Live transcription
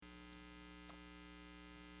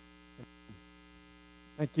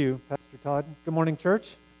Thank you, Pastor Todd. Good morning, church.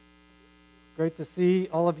 Great to see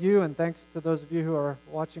all of you, and thanks to those of you who are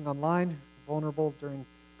watching online, vulnerable during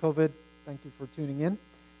COVID. Thank you for tuning in.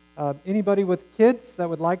 Anybody with kids that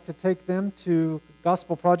would like to take them to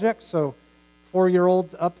gospel projects, so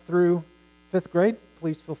 4-year-olds up through 5th grade,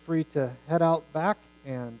 please feel free to head out back,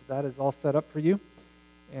 and that is all set up for you.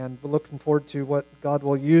 And we're looking forward to what God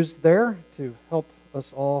will use there to help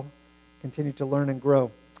us all continue to learn and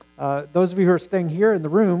grow. Those of you who are staying here in the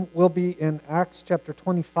room will be in Acts chapter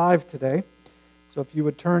 25 today. So if you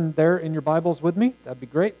would turn there in your Bibles with me, that'd be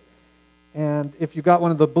great. And if you got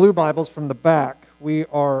one of the blue Bibles from the back, we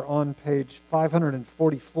are on page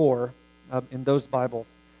 544 in those Bibles.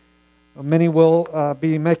 Many will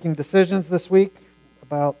be making decisions this week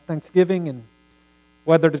about Thanksgiving and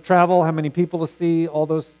whether to travel, how many people to see, all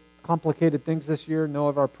those complicated things this year. Know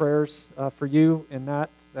of our prayers for you in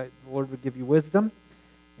that the Lord would give you wisdom.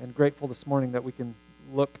 And grateful this morning that we can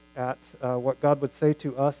look at what God would say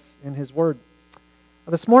to us in His Word.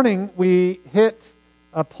 This morning we hit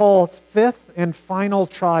Paul's 5th and final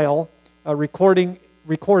trial recorded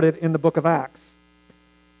in the book of Acts.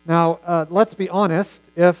 Now, let's be honest,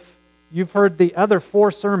 if you've heard the other 4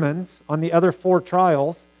 sermons on the other 4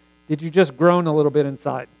 trials, did you just groan a little bit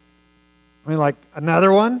inside? I mean, like,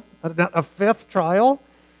 another one? A 5th trial?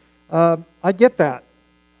 I get that.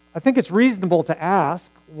 I think it's reasonable to ask,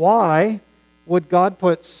 why would God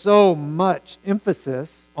put so much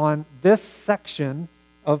emphasis on this section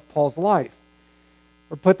of Paul's life?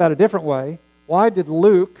 Or put that a different way, why did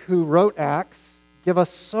Luke, who wrote Acts, give us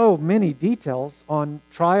so many details on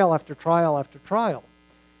trial after trial after trial?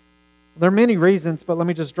 There are many reasons, but let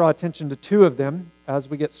me just draw attention to 2 of them as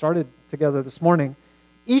we get started together this morning.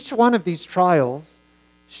 Each one of these trials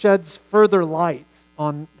sheds further light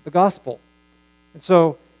on the gospel. And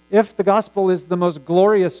so, if the gospel is the most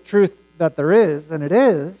glorious truth that there is, and it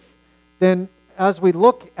is, then as we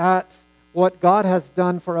look at what God has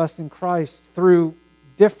done for us in Christ through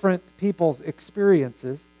different people's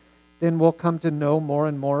experiences, then we'll come to know more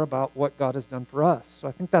and more about what God has done for us. So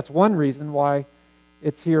I think that's one reason why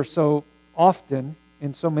it's here so often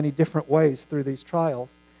in so many different ways through these trials.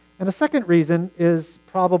 And a second reason is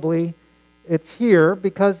probably it's here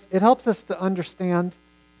because it helps us to understand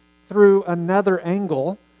through another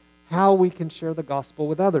angle how we can share the gospel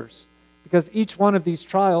with others. Because each one of these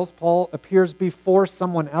trials, Paul appears before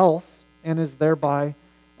someone else and is thereby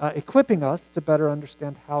equipping us to better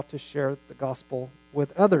understand how to share the gospel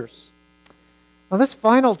with others. Now, this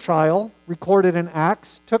final trial, recorded in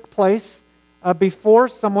Acts, took place before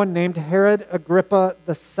someone named Herod Agrippa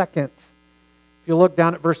II. If you look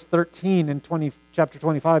down at verse 13 in chapter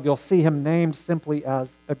 25, you'll see him named simply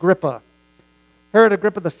as Agrippa. Herod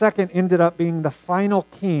Agrippa II ended up being the final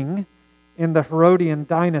king in the Herodian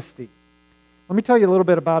dynasty. Let me tell you a little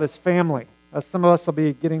bit about his family. Some of us will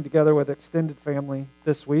be getting together with extended family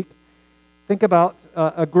this week. Think about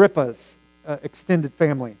Agrippa's extended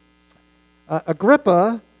family.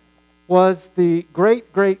 Agrippa was the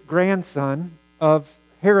great-great-grandson of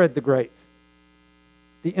Herod the Great,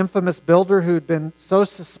 the infamous builder who'd been so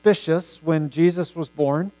suspicious when Jesus was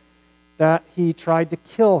born that he tried to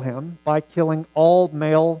kill him by killing all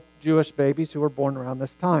male Jewish babies who were born around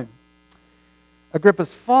this time.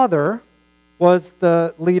 Agrippa's father was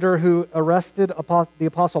the leader who arrested the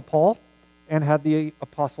Apostle Paul and had the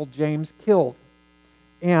Apostle James killed.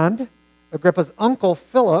 And Agrippa's uncle,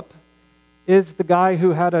 Philip, is the guy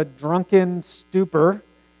who had a drunken stupor,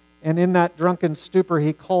 and in that drunken stupor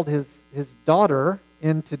he called his daughter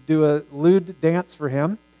in to do a lewd dance for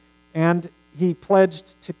him, and he pledged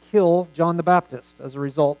to kill John the Baptist as a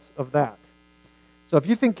result of that. So if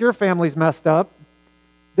you think your family's messed up,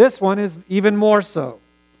 this one is even more so.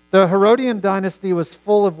 The Herodian dynasty was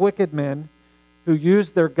full of wicked men who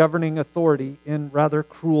used their governing authority in rather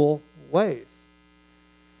cruel ways.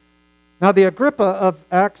 Now, the Agrippa of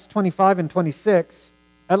Acts 25 and 26,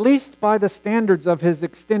 at least by the standards of his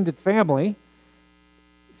extended family,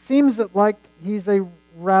 seems like he's a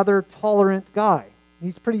rather tolerant guy.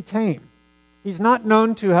 He's pretty tame. He's not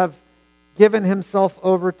known to have given himself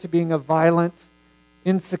over to being a violent,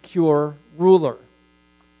 insecure ruler.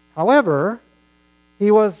 However,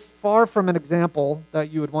 he was far from an example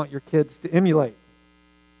that you would want your kids to emulate.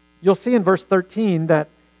 You'll see in verse 13 that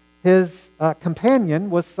his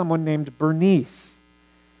companion was someone named Bernice.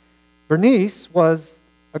 Bernice was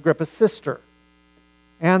Agrippa's sister.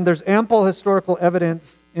 And there's ample historical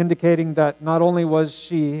evidence indicating that not only was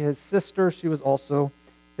she his sister, she was also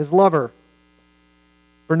his lover.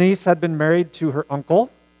 Bernice had been married to her uncle.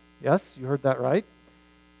 Yes, you heard that right.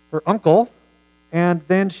 Her uncle. And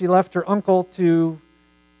then she left her uncle to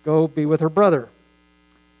go be with her brother.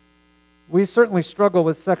 we certainly struggle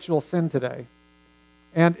with sexual sin today.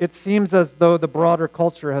 And it seems as though the broader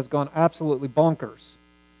culture has gone absolutely bonkers.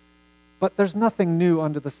 But there's nothing new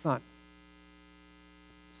under the sun.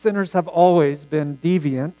 Sinners have always been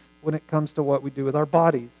deviant when it comes to what we do with our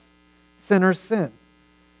bodies. Sinners sin.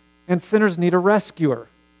 And sinners need a rescuer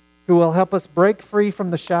who will help us break free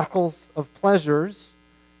from the shackles of pleasures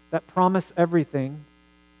that promise everything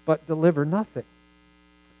but deliver nothing.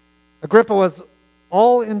 Agrippa was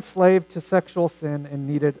all enslaved to sexual sin and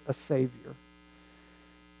needed a savior.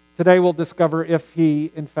 Today we'll discover if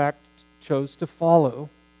he, in fact, chose to follow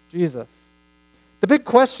Jesus. The big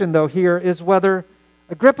question, though, here is whether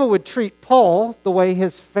Agrippa would treat Paul the way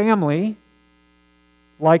his family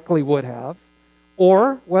likely would have,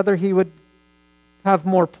 or whether he would have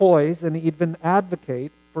more poise and even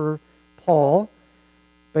advocate for Paul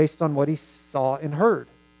based on what he saw and heard.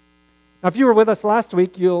 Now, if you were with us last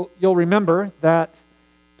week, you'll remember that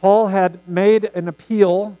Paul had made an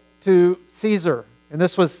appeal to Caesar. And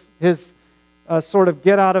this was his sort of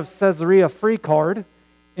get out of Caesarea free card,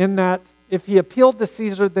 in that if he appealed to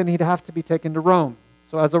Caesar, then he'd have to be taken to Rome.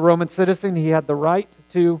 So as a Roman citizen, he had the right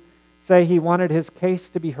to say he wanted his case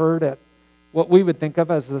to be heard at what we would think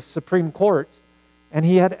of as the Supreme Court, and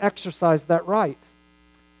he had exercised that right.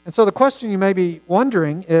 And so the question you may be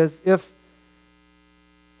wondering is, if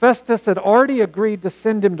Festus had already agreed to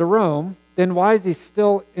send him to Rome, then why is he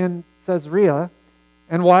still in Caesarea,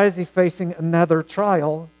 and why is he facing another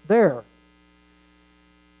trial there?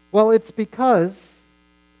 Well, it's because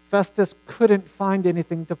Festus couldn't find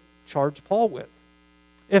anything to charge Paul with.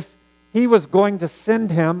 If he was going to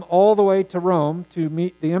send him all the way to Rome to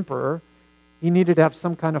meet the emperor, he needed to have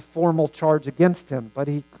some kind of formal charge against him, but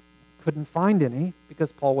he couldn't find any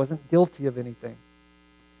because Paul wasn't guilty of anything.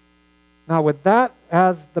 Now, with that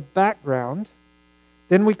as the background,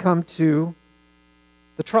 then we come to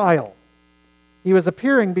the trial. He was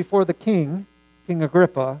appearing before the king, King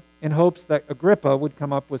Agrippa, in hopes that Agrippa would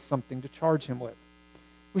come up with something to charge him with.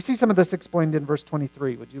 We see some of this explained in verse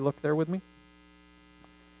 23. Would you look there with me?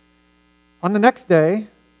 On the next day,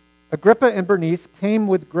 Agrippa and Bernice came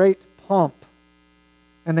with great pomp,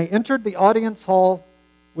 and they entered the audience hall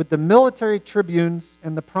with the military tribunes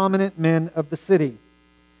and the prominent men of the city.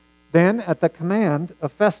 Then, at the command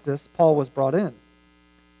of Festus, Paul was brought in.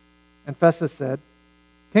 And Festus said,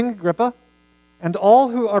 "King Agrippa, and all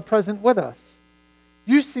who are present with us,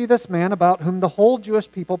 you see this man about whom the whole Jewish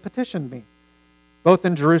people petitioned me, both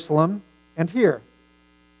in Jerusalem and here,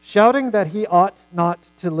 shouting that he ought not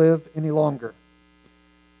to live any longer.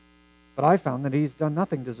 But I found that he's done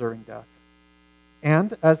nothing deserving death.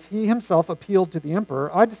 And as he himself appealed to the emperor,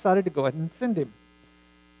 I decided to go ahead and send him.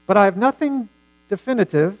 But I have nothing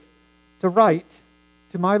definitive to write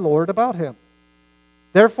to my Lord about him.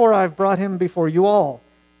 Therefore I have brought him before you all,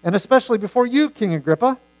 and especially before you, King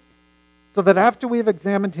Agrippa, so that after we have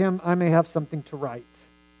examined him, I may have something to write.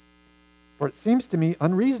 For it seems to me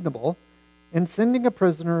unreasonable in sending a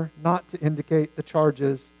prisoner not to indicate the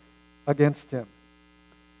charges against him."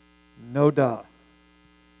 No duh.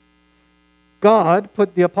 God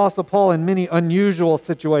put the Apostle Paul in many unusual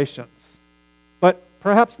situations, but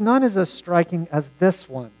perhaps none is as striking as this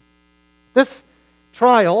one. This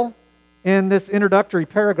trial, in this introductory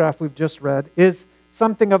paragraph we've just read, is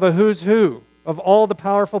something of a who's who of all the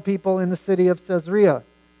powerful people in the city of Caesarea.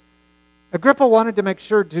 Agrippa wanted to make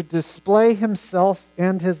sure to display himself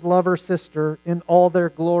and his lover sister in all their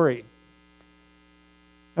glory.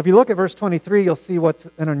 If you look at verse 23, you'll see what's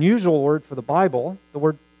an unusual word for the Bible, the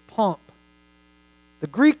word pomp. The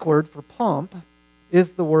Greek word for pomp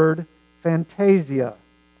is the word fantasia.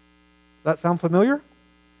 Does that sound familiar?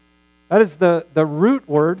 That is the root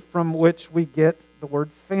word from which we get the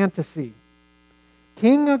word fantasy.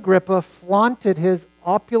 King Agrippa flaunted his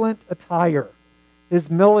opulent attire, his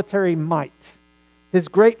military might, his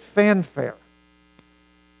great fanfare.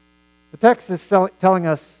 The text is telling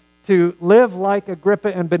us to live like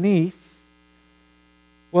Agrippa and Bernice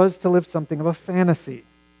was to live something of a fantasy.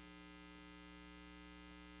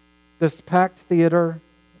 This packed theater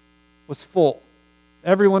was full.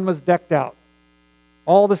 Everyone was decked out.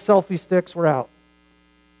 All the selfie sticks were out.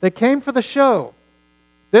 They came for the show.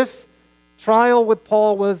 This trial with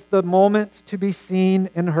Paul was the moment to be seen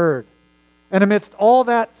and heard. And amidst all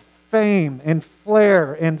that fame and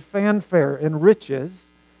flair and fanfare and riches,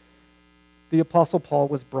 the Apostle Paul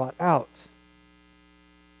was brought out.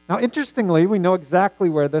 Now, interestingly, we know exactly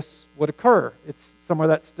where this would occur. It's somewhere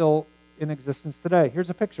that's still in existence today. Here's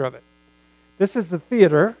a picture of it. This is the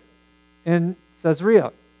theater in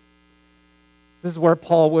Caesarea. This is where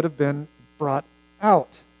Paul would have been brought out.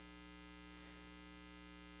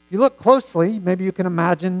 If you look closely, maybe you can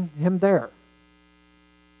imagine him there.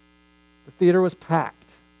 The theater was packed.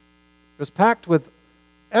 It was packed with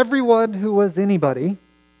everyone who was anybody.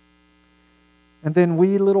 And then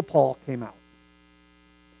wee little Paul came out.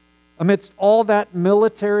 Amidst all that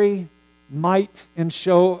military might and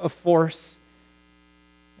show of force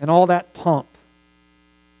and all that pomp,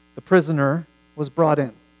 the prisoner was brought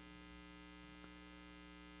in.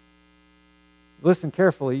 Listen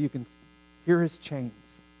carefully, you can hear his chains.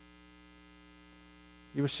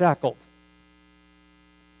 He was shackled.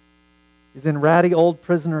 He's in ratty old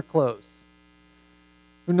prisoner clothes.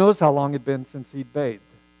 Who knows how long it had been since he'd bathed?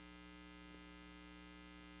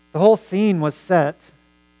 The whole scene was set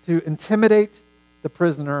to intimidate the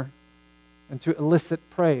prisoner and to elicit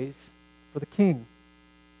praise for the king.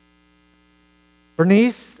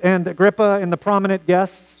 Bernice and Agrippa and the prominent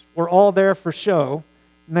guests were all there for show,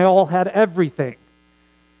 and they all had everything.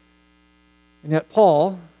 And yet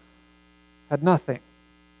Paul had nothing.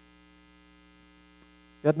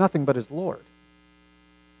 He had nothing but his Lord.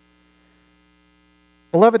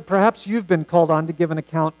 Beloved, perhaps you've been called on to give an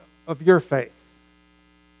account of your faith.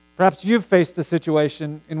 Perhaps you've faced a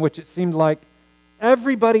situation in which it seemed like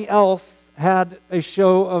everybody else had a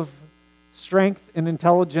show of strength and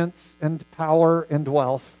intelligence and power and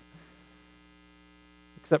wealth,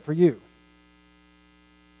 except for you.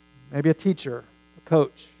 Maybe a teacher, a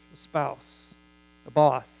coach, a spouse, a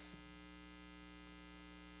boss.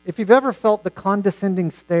 If you've ever felt the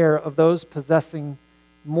condescending stare of those possessing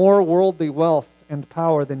more worldly wealth and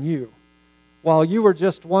power than you, while you were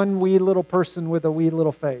just one wee little person with a wee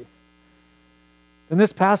little faith, then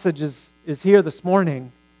this passage is here this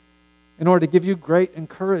morning in order to give you great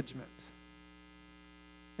encouragement.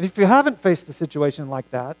 And if you haven't faced a situation like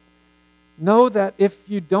that, know that if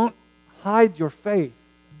you don't hide your faith,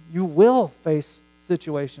 you will face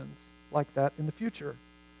situations like that in the future.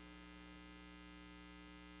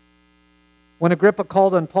 When Agrippa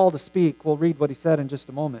called on Paul to speak, we'll read what he said in just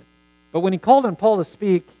a moment. But when he called on Paul to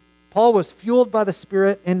speak, Paul was fueled by the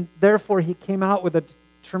Spirit, and therefore he came out with a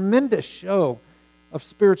tremendous show of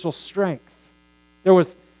spiritual strength. There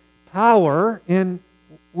was power in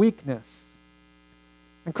weakness.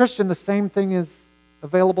 And Christian, the same thing is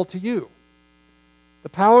available to you. The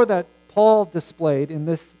power that Paul displayed in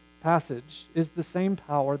this passage is the same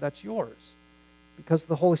power that's yours, because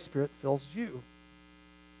the Holy Spirit fills you.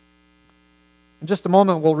 In just a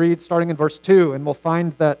moment, we'll read starting in verse 2, and we'll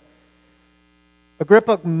find that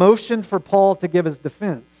Agrippa motioned for Paul to give his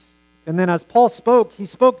defense. And then as Paul spoke, he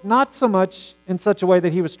spoke not so much in such a way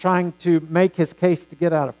that he was trying to make his case to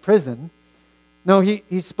get out of prison. No,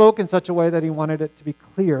 he spoke in such a way that he wanted it to be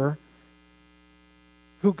clear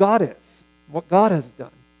who God is, what God has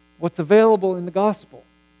done, what's available in the gospel.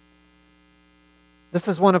 This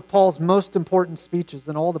is one of Paul's most important speeches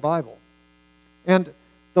in all the Bible. And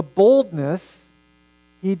the boldness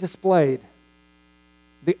he displayed,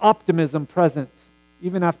 the optimism present,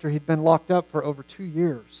 even after he'd been locked up for over 2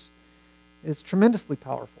 years, is tremendously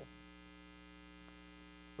powerful.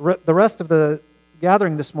 The rest of the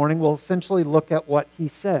gathering this morning will essentially look at what he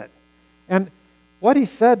said. And what he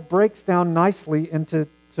said breaks down nicely into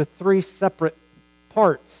three separate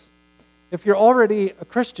parts. If you're already a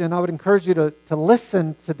Christian, I would encourage you to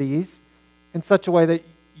listen to these in such a way that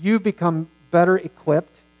you become better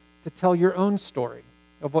equipped to tell your own story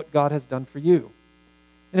of what God has done for you.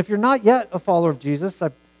 And if you're not yet a follower of Jesus,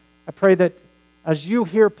 I pray that as you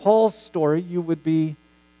hear Paul's story, you would be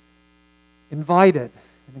invited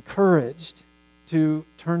and encouraged to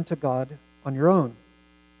turn to God on your own.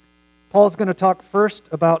 Paul's going to talk first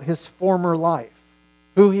about his former life,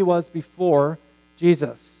 who he was before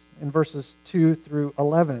Jesus, in verses 2 through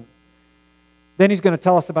 11. Then he's going to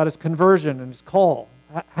tell us about his conversion and his call,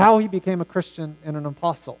 how he became a Christian and an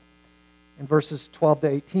apostle, in verses 12 to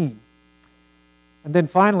 18. And then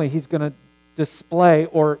finally, he's going to display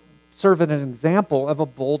or serve as an example of a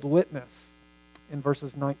bold witness in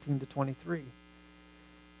verses 19 to 23.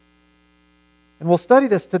 And we'll study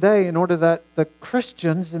this today in order that the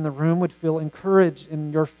Christians in the room would feel encouraged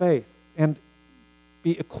in your faith and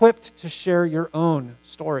be equipped to share your own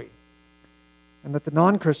story, and that the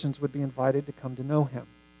non-Christians would be invited to come to know him.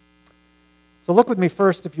 So look with me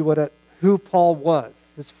first, if you would, at who Paul was,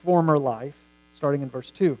 his former life, starting in verse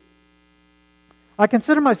 2. I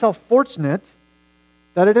consider myself fortunate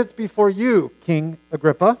that it is before you, King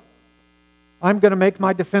Agrippa, I'm going to make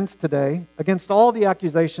my defense today against all the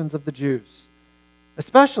accusations of the Jews,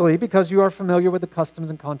 especially because you are familiar with the customs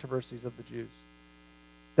and controversies of the Jews.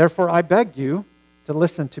 Therefore, I beg you to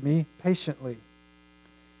listen to me patiently.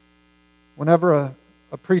 Whenever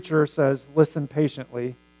a preacher says, listen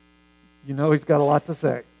patiently, you know he's got a lot to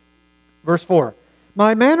say. Verse 4,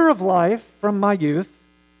 my manner of life from my youth,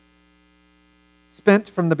 spent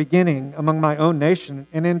from the beginning among my own nation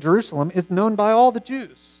and in Jerusalem, is known by all the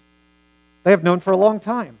Jews. They have known for a long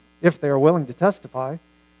time, if they are willing to testify,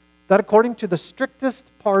 that according to the strictest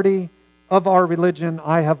party of our religion,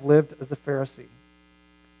 I have lived as a Pharisee.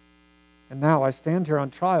 And now I stand here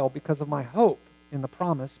on trial because of my hope in the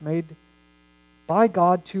promise made by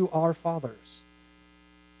God to our fathers,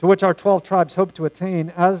 to which our 12 tribes hope to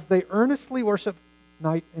attain as they earnestly worship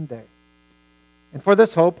night and day. And for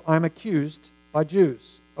this hope I am accused by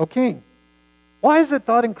Jews. O king, why is it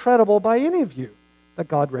thought incredible by any of you that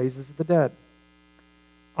God raises the dead?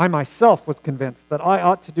 I myself was convinced that I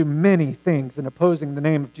ought to do many things in opposing the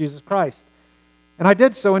name of Jesus Christ, and I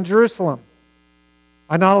did so in Jerusalem.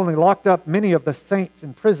 I not only locked up many of the saints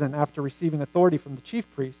in prison after receiving authority from the chief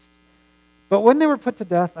priests, but when they were put to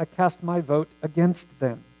death, I cast my vote against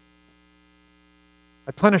them.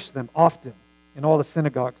 I punished them often in all the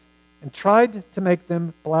synagogues and tried to make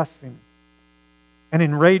them blaspheme. And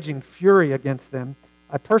in raging fury against them,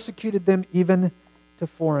 I persecuted them even to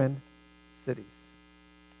foreign cities.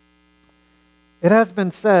 It has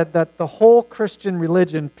been said that the whole Christian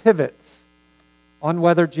religion pivots on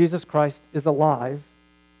whether Jesus Christ is alive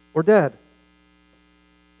or dead.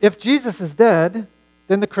 If Jesus is dead,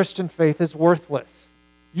 then the Christian faith is worthless.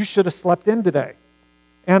 You should have slept in today.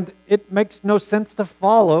 And it makes no sense to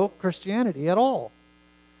follow Christianity at all.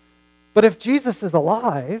 But if Jesus is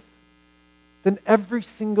alive, then every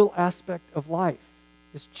single aspect of life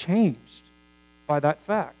is changed by that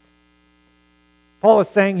fact. Paul is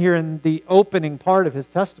saying here in the opening part of his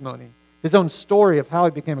testimony, his own story of how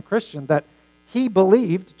he became a Christian, that he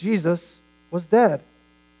believed Jesus was dead.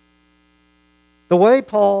 The way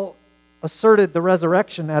Paul asserted the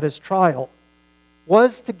resurrection at his trial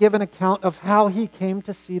was to give an account of how he came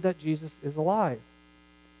to see that Jesus is alive.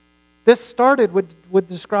 This started with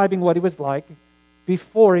describing what he was like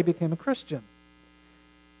before he became a Christian.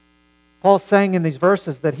 Paul's saying in these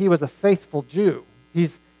verses that he was a faithful Jew.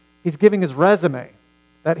 He's giving his resume,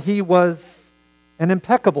 that he was an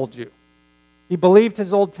impeccable Jew. He believed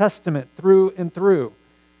his Old Testament through and through.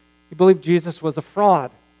 He believed Jesus was a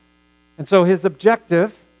fraud. And so his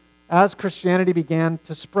objective, as Christianity began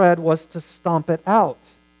to spread, was to stomp it out.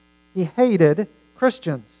 He hated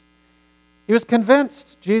Christians. He was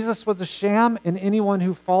convinced Jesus was a sham and anyone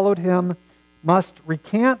who followed him must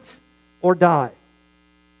recant or die.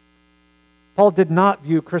 Paul did not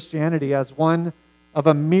view Christianity as one of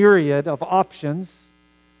a myriad of options,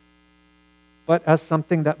 but as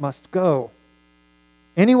something that must go.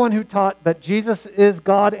 Anyone who taught that Jesus is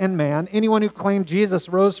God and man, anyone who claimed Jesus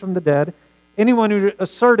rose from the dead, anyone who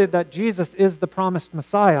asserted that Jesus is the promised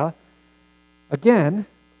Messiah, again,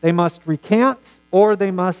 they must recant or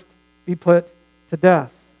they must be put to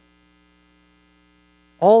death.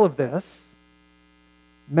 All of this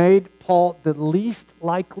made Paul the least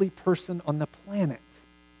likely person on the planet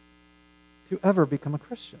to ever become a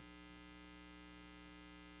Christian.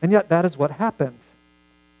 And yet that is what happened.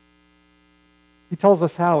 He tells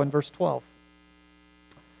us how in verse 12.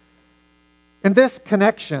 In this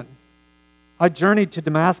connection, I journeyed to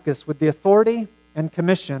Damascus with the authority and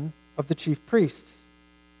commission of the chief priests.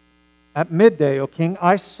 At midday, O king,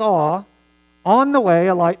 I saw on the way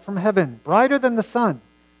a light from heaven, brighter than the sun,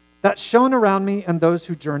 that shone around me and those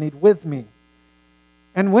who journeyed with me.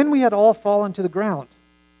 And when we had all fallen to the ground,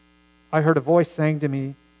 I heard a voice saying to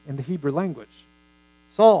me in the Hebrew language,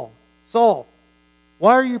 Saul, Saul,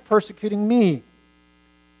 why are you persecuting me?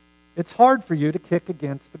 It's hard for you to kick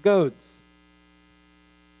against the goads.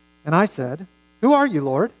 And I said, Who are you,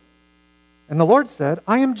 Lord? And the Lord said,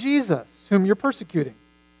 I am Jesus, whom you're persecuting.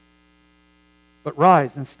 But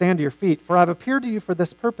rise and stand to your feet, for I have appeared to you for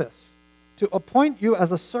this purpose, to appoint you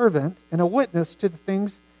as a servant and a witness to the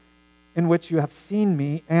things in which you have seen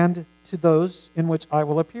me and to those in which I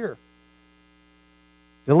will appear,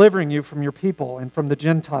 delivering you from your people and from the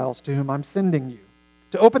Gentiles to whom I'm sending you,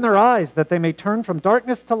 to open their eyes that they may turn from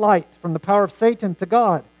darkness to light, from the power of Satan to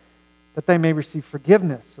God, that they may receive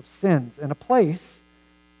forgiveness of sins and a place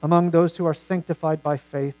among those who are sanctified by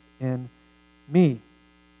faith in me.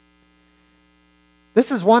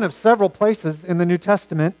 This is one of several places in the New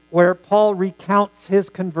Testament where Paul recounts his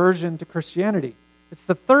conversion to Christianity. It's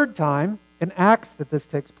the third time in Acts that this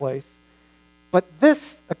takes place, but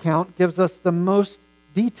this account gives us the most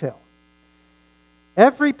detail.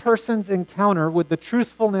 Every person's encounter with the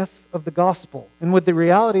truthfulness of the gospel and with the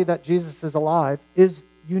reality that Jesus is alive is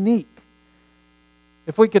unique.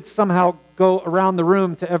 If we could somehow go around the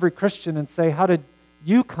room to every Christian and say, how did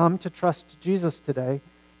you come to trust Jesus today?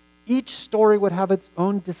 Each story would have its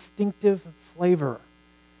own distinctive flavor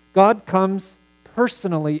God comes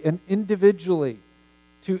personally and individually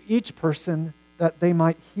to each person that they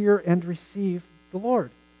might hear and receive the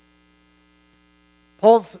Lord.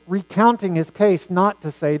 Paul's recounting his case not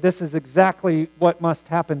to say this is exactly what must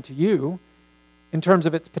happen to you in terms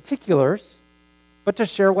of its particulars, but to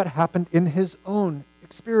share what happened in his own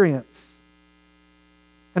experience.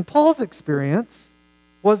 And Paul's experience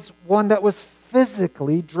was one that was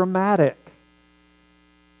physically dramatic.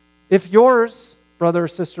 If yours, brother or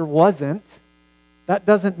sister, wasn't, that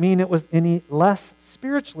doesn't mean it was any less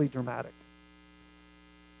spiritually dramatic.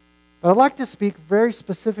 But I'd like to speak very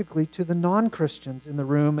specifically to the non-Christians in the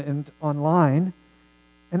room and online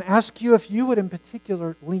and ask you if you would in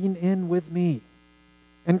particular lean in with me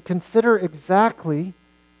and consider exactly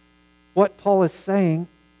what Paul is saying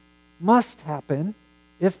must happen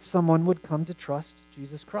if someone would come to trust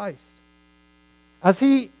Jesus Christ. As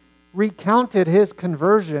he recounted his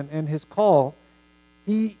conversion and his call,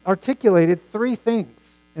 he articulated three things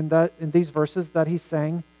in these verses that he's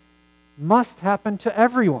saying must happen to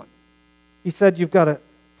everyone. He said you've got to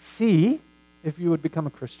see if you would become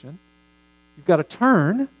a Christian. You've got to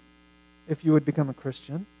turn if you would become a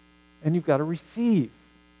Christian. And you've got to receive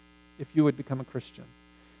if you would become a Christian.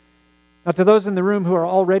 Now, to those in the room who are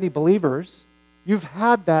already believers, you've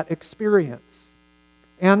had that experience.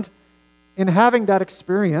 And in having that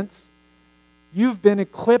experience, you've been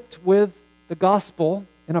equipped with the gospel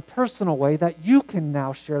in a personal way that you can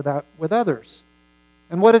now share that with others.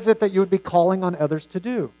 And what is it that you would be calling on others to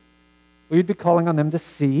do? Well, you'd be calling on them to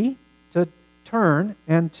see, to turn,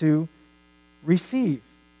 and to receive.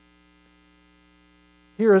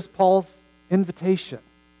 Here is Paul's invitation.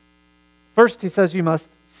 First, he says you must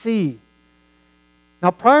see.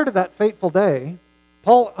 Now, prior to that fateful day,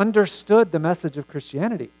 Paul understood the message of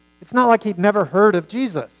Christianity. It's not like he'd never heard of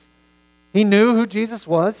Jesus. He knew who Jesus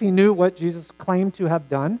was. He knew what Jesus claimed to have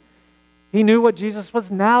done. He knew what Jesus was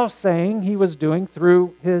now saying he was doing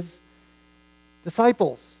through his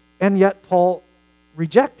disciples. And yet Paul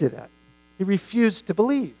rejected it. He refused to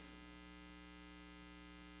believe.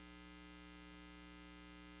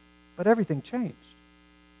 But everything changed.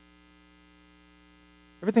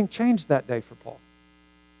 Everything changed that day for Paul.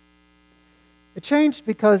 It changed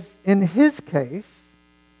because in his case,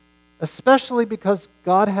 especially because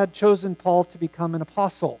God had chosen Paul to become an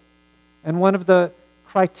apostle. And one of the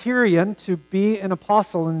criterion to be an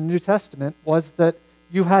apostle in the New Testament was that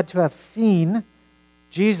you had to have seen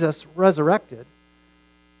Jesus resurrected.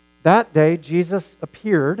 That day, Jesus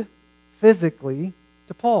appeared physically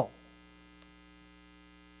to Paul.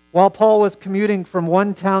 While Paul was commuting from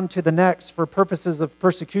one town to the next for purposes of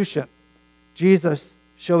persecution, Jesus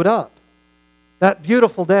showed up. That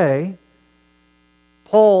beautiful day,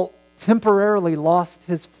 Paul temporarily lost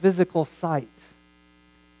his physical sight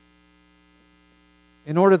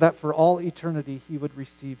in order that for all eternity he would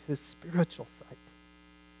receive his spiritual sight.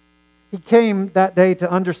 He came that day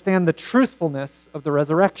to understand the truthfulness of the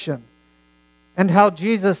resurrection and how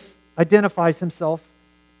Jesus identifies himself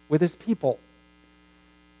with his people.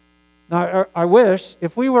 Now, I wish,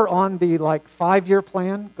 if we were on the 5-year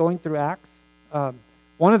plan going through Acts,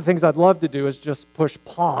 one of the things I'd love to do is just push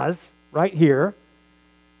pause right here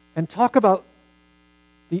and talk about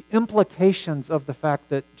the implications of the fact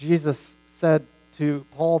that Jesus said to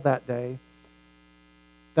Paul that day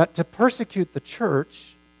that to persecute the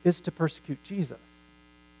church is to persecute Jesus.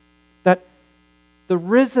 That the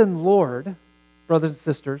risen Lord, brothers and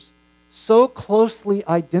sisters, so closely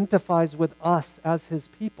identifies with us as his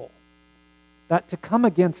people that to come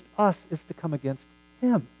against us is to come against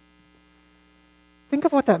him. Think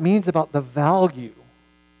of what that means about the value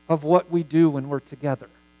of what we do when we're together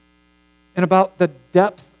and about the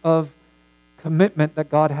depth of commitment that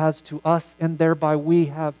God has to us and thereby we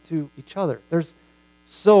have to each other. There's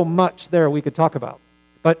so much there we could talk about.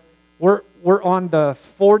 But we're on the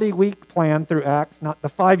 40-week plan through Acts, not the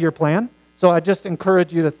 5-year plan. So I just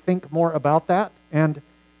encourage you to think more about that and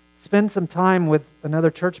spend some time with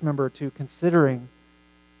another church member to considering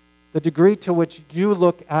the degree to which you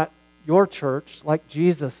look at your church like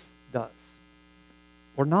Jesus does,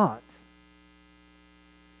 or not.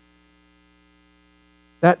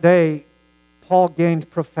 That day, Paul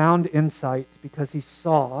gained profound insight because he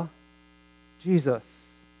saw Jesus.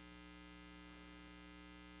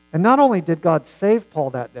 And not only did God save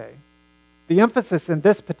Paul that day, the emphasis in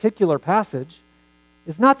this particular passage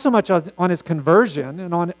is not so much on his conversion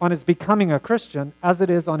and on his becoming a Christian as it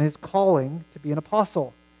is on his calling to be an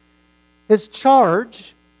apostle. His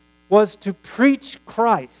charge was to preach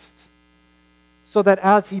Christ so that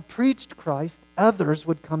as he preached Christ, others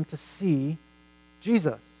would come to see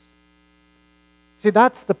Jesus. See,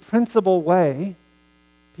 that's the principal way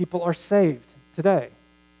people are saved today.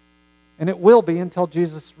 And it will be until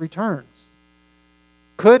Jesus returns.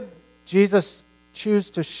 Could Jesus choose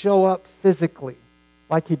to show up physically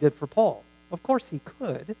like he did for Paul? Of course he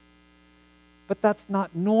could. But that's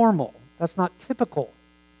not normal. That's not typical.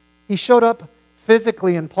 He showed up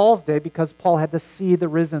physically in Paul's day because Paul had to see the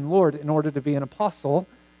risen Lord in order to be an apostle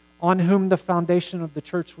on whom the foundation of the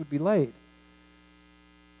church would be laid.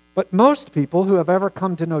 But most people who have ever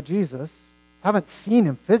come to know Jesus haven't seen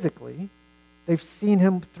him physically. They've seen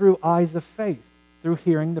him through eyes of faith, through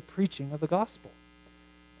hearing the preaching of the gospel.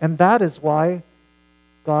 And that is why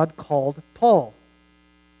God called Paul.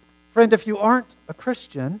 Friend, if you aren't a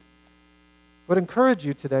Christian, I would encourage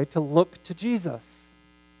you today to look to Jesus.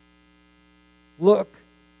 Look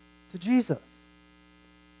to Jesus.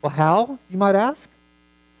 Well, how, you might ask?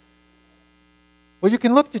 Well, you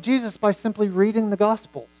can look to Jesus by simply reading the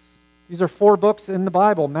Gospels. These are 4 books in the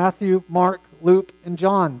Bible: Matthew, Mark, Luke, and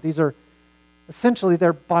John. These are essentially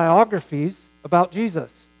their biographies about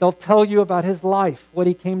Jesus. They'll tell you about his life, what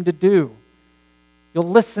he came to do. You'll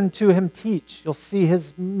listen to him teach. You'll see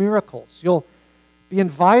his miracles. You'll be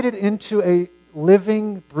invited into a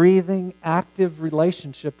living, breathing, active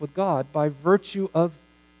relationship with God by virtue of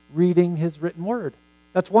reading his written word.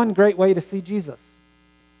 That's one great way to see Jesus.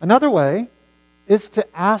 Another way is to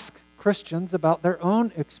ask Christians about their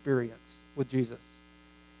own experience with Jesus.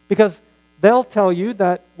 Because they'll tell you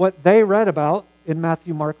that what they read about in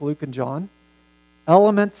Matthew, Mark, Luke, and John,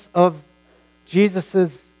 elements of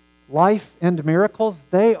Jesus' life and miracles,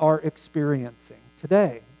 they are experiencing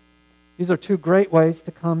today. These are 2 great ways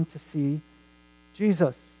to come to see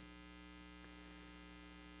Jesus.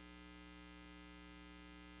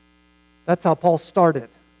 That's how Paul started.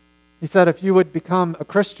 He said, if you would become a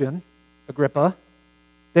Christian, Agrippa,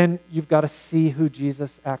 then you've got to see who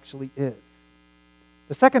Jesus actually is.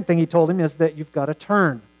 The second thing he told him is that you've got to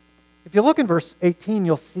turn. If you look in verse 18,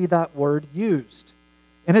 you'll see that word used.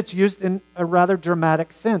 And it's used in a rather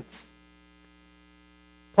dramatic sense.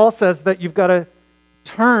 Paul says that you've got to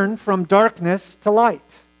turn from darkness to light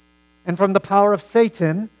and from the power of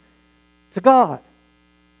Satan to God.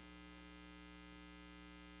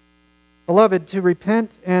 Beloved, to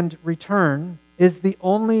repent and return is the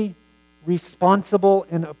only responsible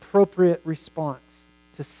and appropriate response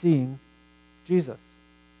to seeing Jesus.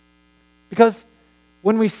 Because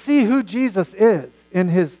when we see who Jesus is in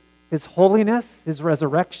his holiness, his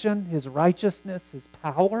resurrection, his righteousness, his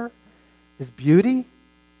power, his beauty,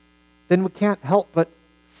 then we can't help but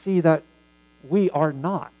see that we are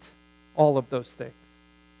not all of those things.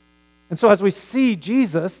 And so as we see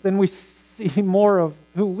Jesus, then we see more of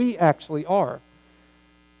who we actually are.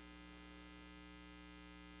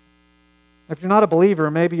 If you're not a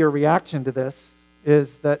believer, maybe your reaction to this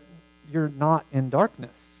is that you're not in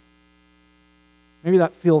darkness. Maybe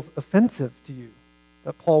that feels offensive to you,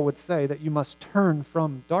 that Paul would say that you must turn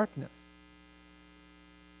from darkness.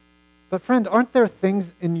 But friend, aren't there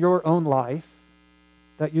things in your own life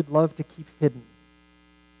that you'd love to keep hidden?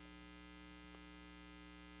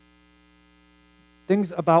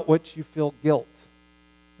 Things about which you feel guilt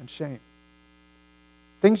and shame.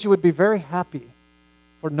 Things you would be very happy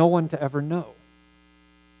for no one to ever know.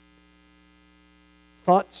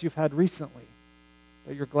 Thoughts you've had recently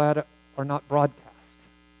that you're glad are not broadcast.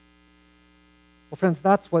 Well, friends,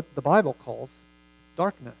 that's what the Bible calls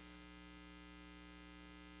darkness.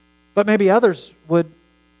 But maybe others would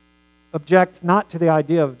object not to the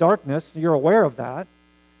idea of darkness, you're aware of that,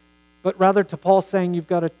 but rather to Paul saying you've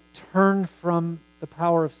got to turn from the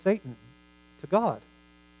power of Satan to God.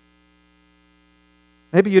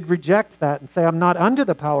 Maybe you'd reject that and say, I'm not under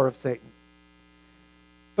the power of Satan.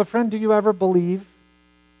 But friend, do you ever believe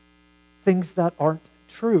things that aren't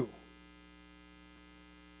true?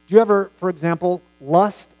 Do you ever, for example,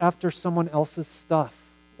 lust after someone else's stuff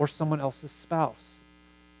or someone else's spouse,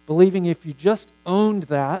 believing if you just owned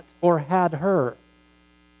that or had her,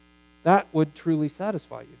 that would truly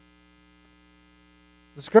satisfy you?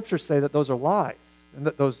 The scriptures say that those are lies, and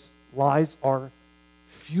that those lies are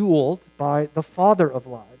fueled by the father of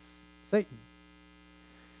lies, Satan.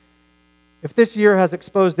 If this year has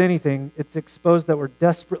exposed anything, it's exposed that we're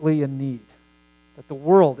desperately in need, that the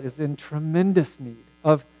world is in tremendous need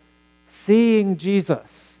of seeing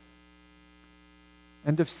Jesus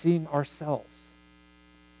and of seeing ourselves.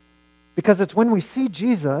 Because it's when we see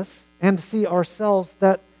Jesus and see ourselves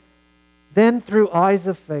that then through eyes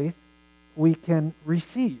of faith we can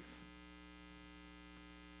receive.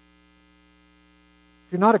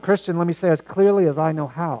 If you're not a Christian, let me say as clearly as I know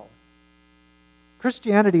how.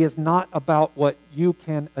 Christianity is not about what you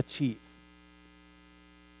can achieve.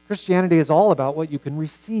 Christianity is all about what you can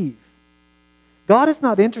receive. God is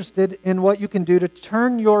not interested in what you can do to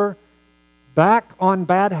turn your back on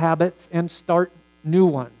bad habits and start new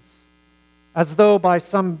ones, as though by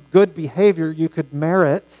some good behavior you could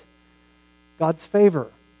merit God's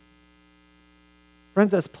favor.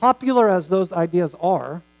 Friends, as popular as those ideas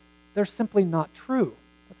are, they're simply not true.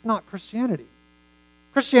 That's not Christianity.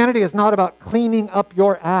 Christianity is not about cleaning up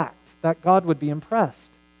your act that God would be impressed.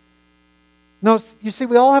 No, you see,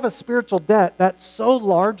 we all have a spiritual debt that's so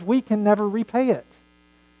large we can never repay it.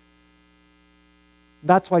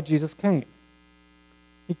 That's why Jesus came.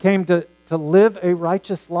 He came to live a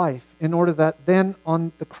righteous life in order that then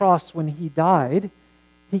on the cross when he died,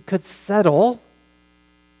 he could settle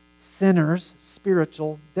sinners'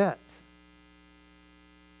 spiritual debt.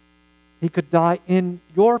 He could die in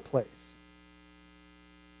your place.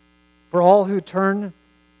 For all who turn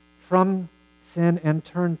from sin and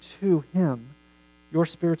turn to him, your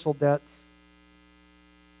spiritual debts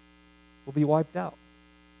will be wiped out,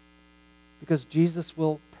 because Jesus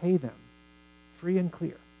will pay them free and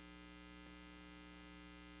clear.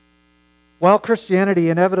 While Christianity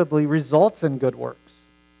inevitably results in good works,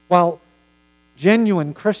 while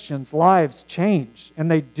genuine Christians' lives change and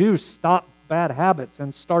they do stop bad habits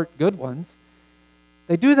and start good ones,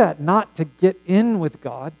 they do that not to get in with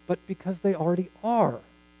God, but because they already are.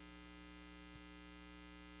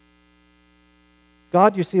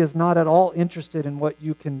 God, you see, is not at all interested in what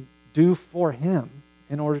you can do for him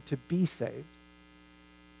in order to be saved.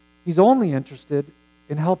 He's only interested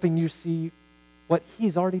in helping you see what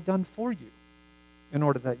he's already done for you in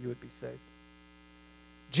order that you would be saved.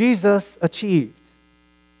 Jesus achieved.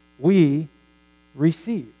 We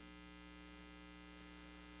receive.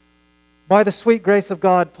 By the sweet grace of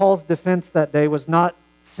God, Paul's defense that day was not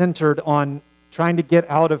centered on trying to get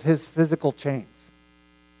out of his physical chains.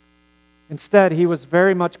 Instead, he was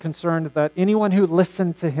very much concerned that anyone who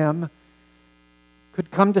listened to him could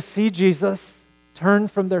come to see Jesus, turn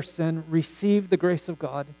from their sin, receive the grace of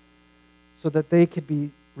God, so that they could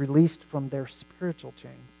be released from their spiritual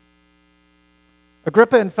chains.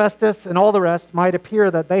 Agrippa and Festus and all the rest might appear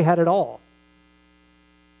that they had it all,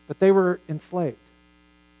 but they were enslaved.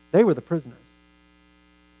 They were the prisoners.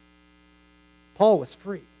 Paul was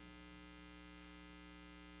free.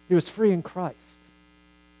 He was free in Christ.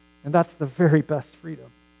 And that's the very best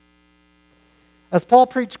freedom. As Paul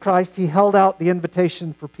preached Christ, he held out the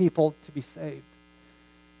invitation for people to be saved.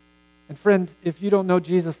 And friend, if you don't know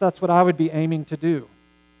Jesus, that's what I would be aiming to do,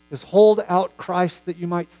 is hold out Christ that you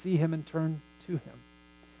might see him and turn to him.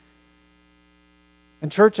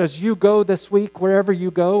 And church, as you go this week, wherever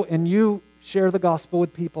you go, and you share the gospel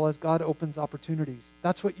with people as God opens opportunities,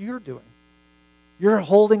 that's what you're doing. You're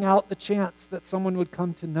holding out the chance that someone would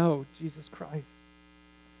come to know Jesus Christ.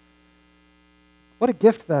 What a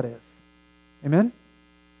gift that is. Amen?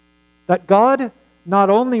 That God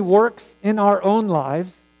not only works in our own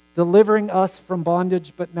lives, delivering us from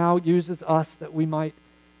bondage, but now uses us that we might,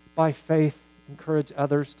 by faith, encourage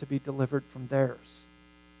others to be delivered from theirs.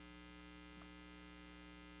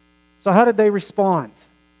 So how did they respond?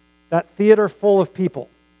 That theater full of people,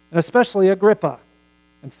 and especially Agrippa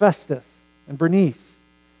and Festus and Bernice.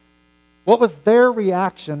 What was their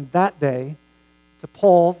reaction that day to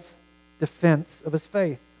Paul's defense of his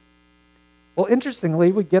faith? Well,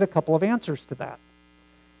 interestingly, we get a couple of answers to that.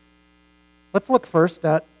 Let's look first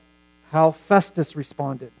at how Festus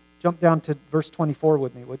responded. Jump down to verse 24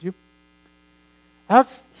 with me, would you?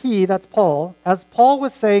 As he, that's Paul, as Paul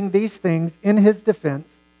was saying these things in his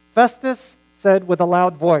defense, Festus said with a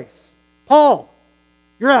loud voice, "Paul,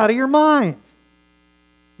 you're out of your mind.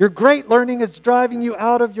 Your great learning is driving you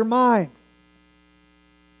out of your mind."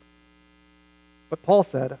 But Paul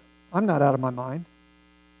said, "I'm not out of my mind,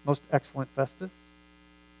 most excellent Festus.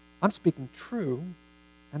 I'm speaking true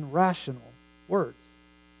and rational words."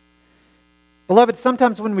 Beloved,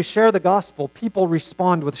 sometimes when we share the gospel, people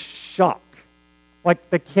respond with shock. Like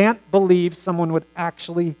they can't believe someone would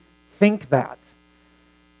actually think that.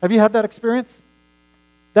 Have you had that experience?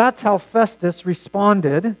 That's how Festus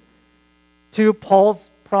responded to Paul's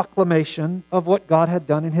proclamation of what God had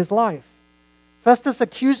done in his life. Festus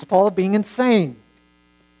accused Paul of being insane.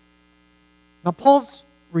 Now, Paul's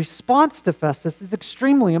response to Festus is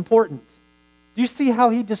extremely important. Do you see how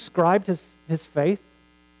he described his faith?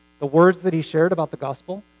 The words that he shared about the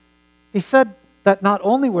gospel? He said that not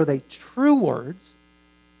only were they true words,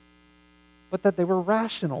 but that they were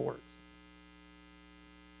rational words.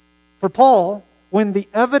 For Paul, when the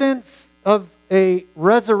evidence of a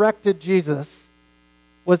resurrected Jesus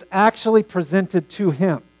was actually presented to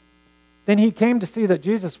him, then he came to see that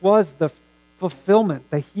Jesus was the fulfillment,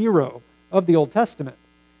 the hero of the Old Testament,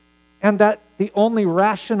 and that the only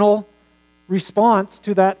rational response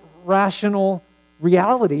to that rational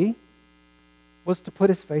reality was to put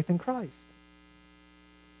his faith in Christ.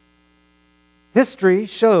 History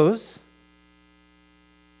shows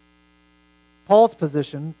Paul's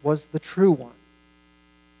position was the true one.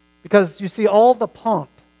 Because you see, all the pomp,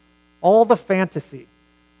 all the fantasy,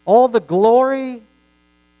 all the glory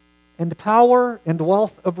and power and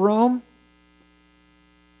wealth of Rome,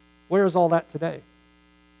 where is all that today?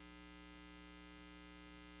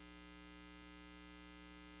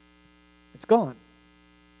 It's gone.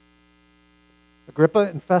 Agrippa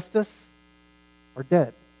and Festus are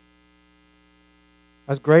dead.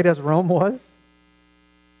 As great as Rome was,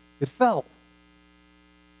 it fell.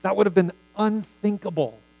 That would have been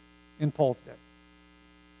unthinkable in Paul's day.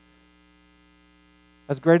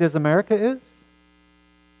 As great as America is,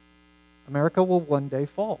 America will one day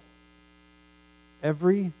fall.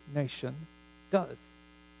 Every nation does.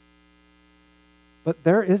 But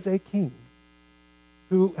there is a king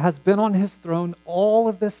who has been on his throne all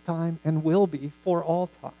of this time and will be for all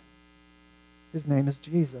time. His name is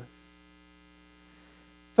Jesus.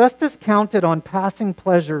 Festus counted on passing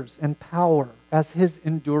pleasures and power as his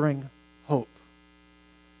enduring hope.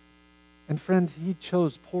 And friend, he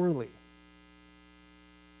chose poorly.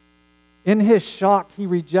 In his shock, he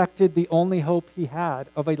rejected the only hope he had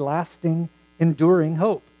of a lasting, enduring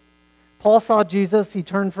hope. Paul saw Jesus, he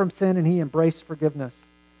turned from sin, and he embraced forgiveness.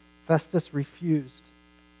 Festus refused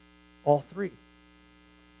all three.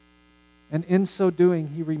 And in so doing,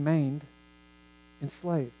 he remained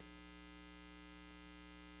enslaved.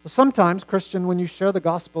 So sometimes, Christian, when you share the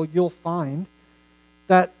gospel, you'll find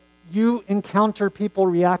that you encounter people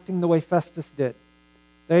reacting the way Festus did.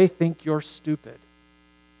 They think you're stupid.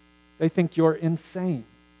 They think you're insane.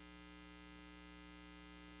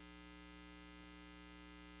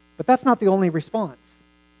 But that's not the only response.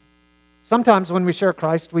 Sometimes when we share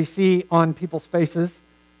Christ, we see on people's faces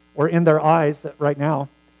or in their eyes right now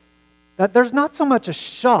that there's not so much a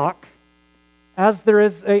shock as there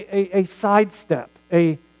is a sidestep,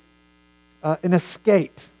 an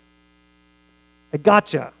escape, a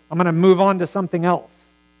gotcha. I'm going to move on to something else.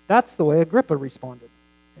 That's the way Agrippa responded.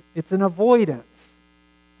 It's an avoidance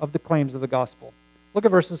of the claims of the gospel. Look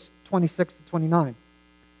at verses 26 to 29.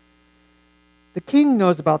 The king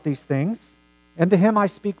knows about these things, and to him I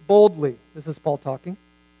speak boldly. This is Paul talking.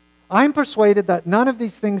 I am persuaded that none of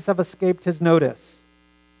these things have escaped his notice,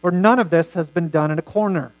 for none of this has been done in a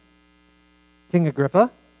corner. King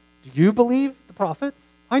Agrippa, do you believe the prophets?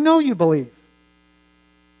 I know you believe.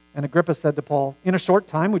 And Agrippa said to Paul, in a short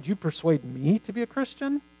time, would you persuade me to be a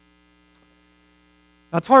Christian?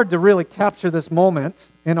 Now, it's hard to really capture this moment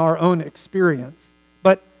in our own experience,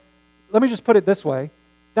 but let me just put it this way.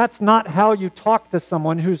 That's not how you talk to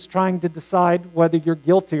someone who's trying to decide whether you're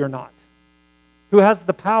guilty or not, who has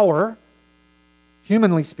the power,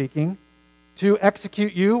 humanly speaking, to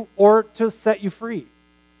execute you or to set you free.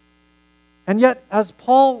 And yet, as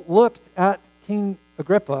Paul looked at King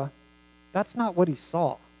Agrippa, that's not what he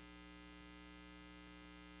saw.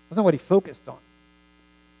 That's not what he focused on.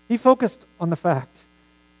 He focused on the fact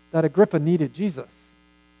that Agrippa needed Jesus.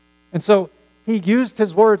 And so he used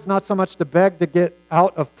his words not so much to beg to get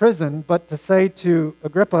out of prison, but to say to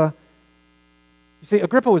Agrippa, you see,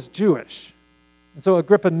 Agrippa was Jewish. And so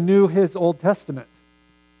Agrippa knew his Old Testament.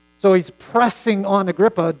 So he's pressing on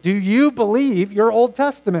Agrippa, do you believe your Old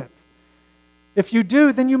Testament? If you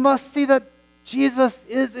do, then you must see that Jesus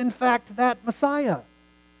is in fact that Messiah.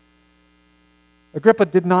 Agrippa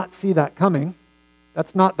did not see that coming.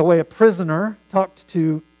 That's not the way a prisoner talked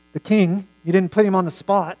to the king. You didn't put him on the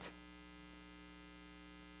spot.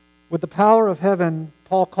 With the power of heaven,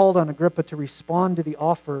 Paul called on Agrippa to respond to the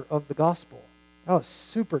offer of the gospel. That was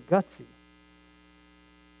super gutsy.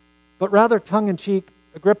 But rather tongue-in-cheek,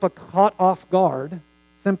 Agrippa, caught off guard,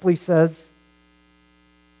 simply says,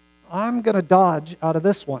 I'm going to dodge out of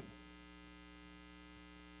this one.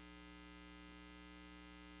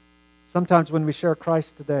 Sometimes when we share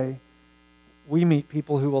Christ today, we meet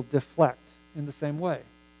people who will deflect in the same way.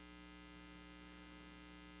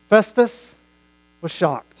 Festus was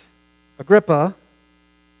shocked. Agrippa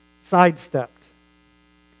sidestepped.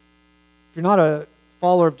 If you're not a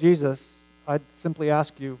follower of Jesus, I'd simply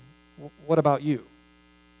ask you, what about you?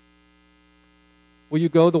 Will you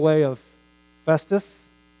go the way of Festus?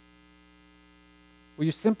 Will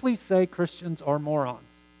you simply say Christians are morons?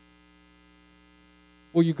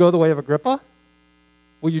 Will you go the way of Agrippa?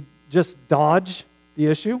 Will you just dodge the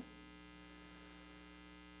issue?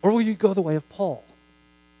 Or will you go the way of Paul?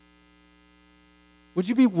 Would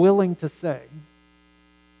you be willing to say,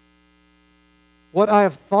 what I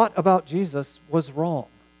have thought about Jesus was wrong?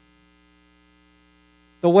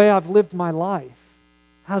 the way I've lived my life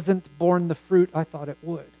hasn't borne the fruit I thought it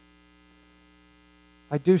would.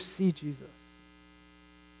 I do see Jesus.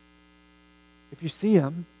 If you see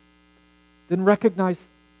him, then recognize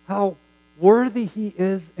how worthy he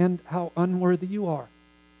is and how unworthy you are.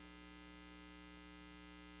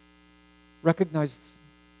 Recognize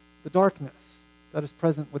the darkness that is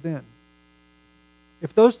present within.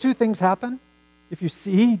 If those two things happen, if you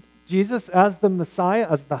see Jesus as the Messiah,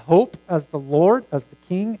 as the hope, as the Lord, as the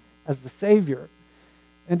King, as the Savior,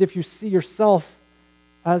 and if you see yourself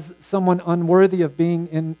as someone unworthy of being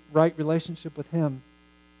in right relationship with him,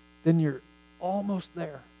 then you're almost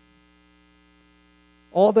there.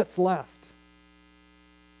 All that's left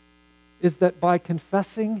is that by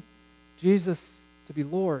confessing Jesus to be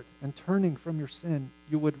Lord and turning from your sin,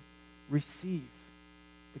 you would receive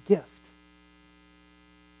the gift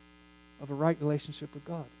of a right relationship with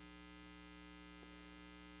God.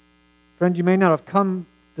 Friend, you may not have come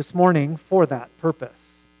this morning for that purpose,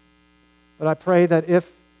 but I pray that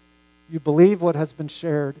if you believe what has been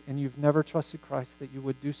shared and you've never trusted Christ, that you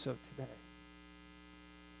would do so today.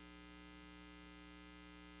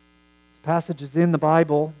 This passage is in the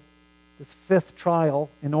Bible, this fifth trial,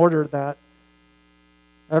 in order that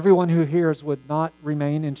everyone who hears would not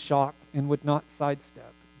remain in shock and would not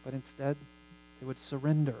sidestep, but instead they would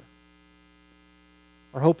surrender.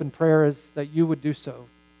 Our hope and prayer is that you would do so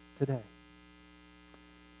today.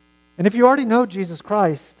 And if you already know Jesus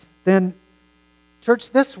Christ, then, church,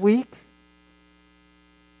 this week,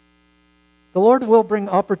 the Lord will bring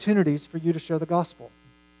opportunities for you to share the gospel.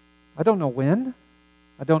 I don't know when.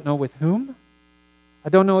 I don't know with whom. I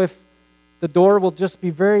don't know if the door will just be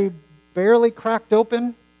very barely cracked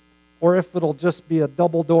open or if it'll just be a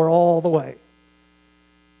double door all the way.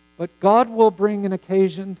 But God will bring an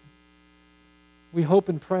occasion, we hope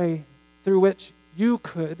and pray, through which you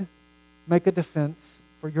could make a defense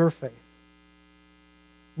for your faith.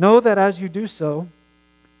 Know that as you do so,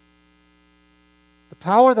 the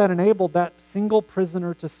power that enabled that single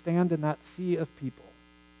prisoner to stand in that sea of people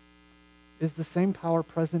is the same power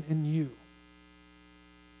present in you.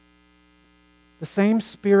 The same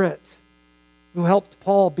Spirit who helped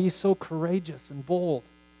Paul be so courageous and bold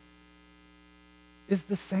is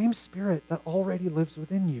the same Spirit that already lives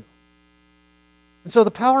within you. And so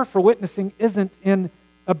the power for witnessing isn't in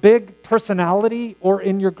a big personality or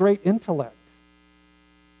in your great intellect.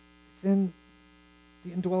 It's in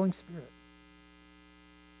the indwelling Spirit.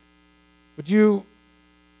 Would you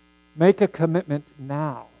make a commitment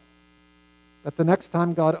now that the next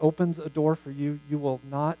time God opens a door for you, you will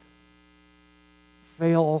not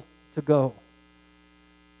fail to go,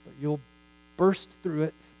 but you'll burst through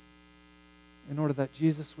it in order that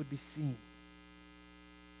Jesus would be seen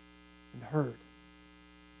and heard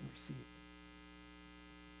and received.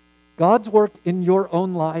 God's work in your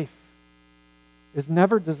own life is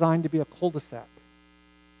never designed to be a cul-de-sac.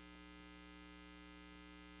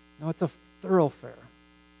 No, it's a thoroughfare.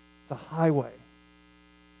 It's a highway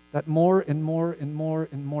that more and more and more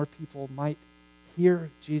and more people might hear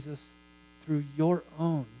Jesus through your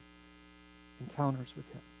own encounters with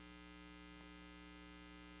him.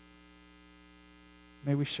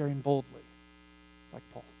 May we share him boldly, like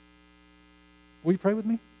Paul. Will you pray with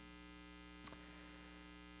me?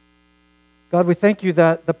 God, we thank you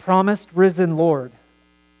that the promised risen Lord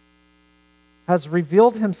has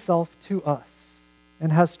revealed himself to us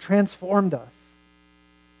and has transformed us.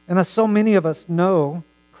 And as so many of us know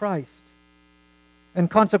Christ. And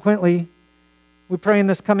consequently, we pray in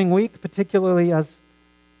this coming week, particularly as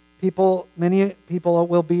many people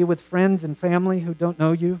will be with friends and family who don't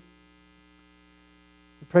know you.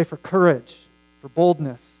 We pray for courage, for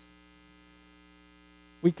boldness.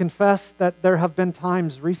 We confess that there have been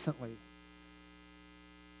times recently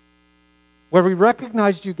where we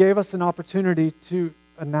recognized you gave us an opportunity to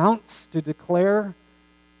announce, to declare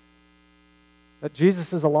that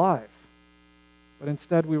Jesus is alive, but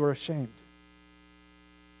instead we were ashamed.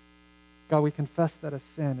 God, we confess that as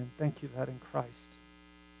sin and thank you that in Christ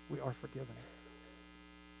we are forgiven.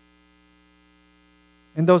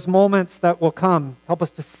 In those moments that will come, help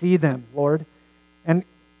us to see them, Lord. And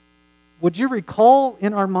would you recall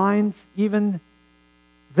in our minds even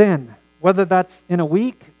then, whether that's in a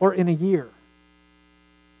week or in a year,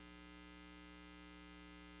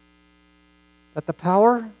 that the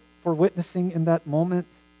power for witnessing in that moment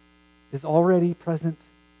is already present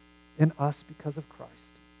in us because of Christ.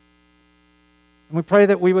 And we pray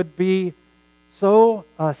that we would be so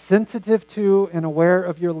sensitive to and aware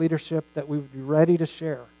of your leadership that we would be ready to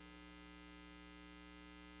share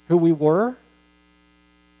who we were,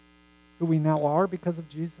 who we now are because of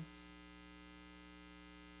Jesus,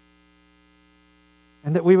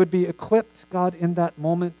 And that we would be equipped, God, in that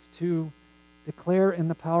moment to declare in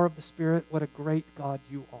the power of the Spirit what a great God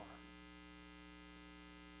you are.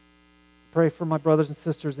 Pray for my brothers and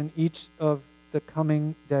sisters in each of the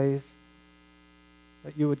coming days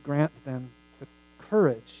that you would grant them the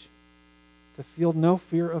courage to feel no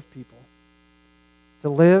fear of people, to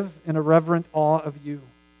live in a reverent awe of you,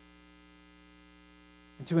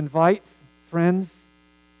 and to invite friends,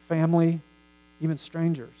 family, even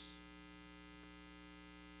strangers,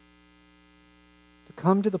 to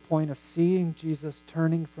come to the point of seeing Jesus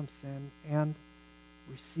turning from sin and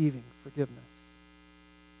receiving forgiveness.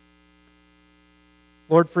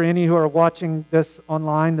 Lord, for any who are watching this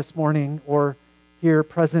online this morning or here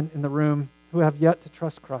present in the room who have yet to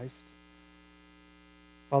trust Christ,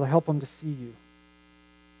 Father, help them to see you.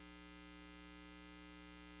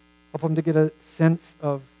 Help them to get a sense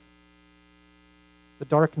of the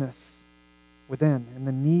darkness within and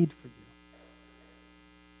the need for you,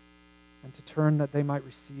 and to turn that they might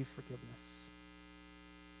receive forgiveness.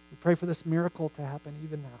 We pray for this miracle to happen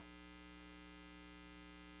even now.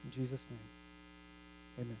 In Jesus' name,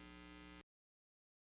 amen.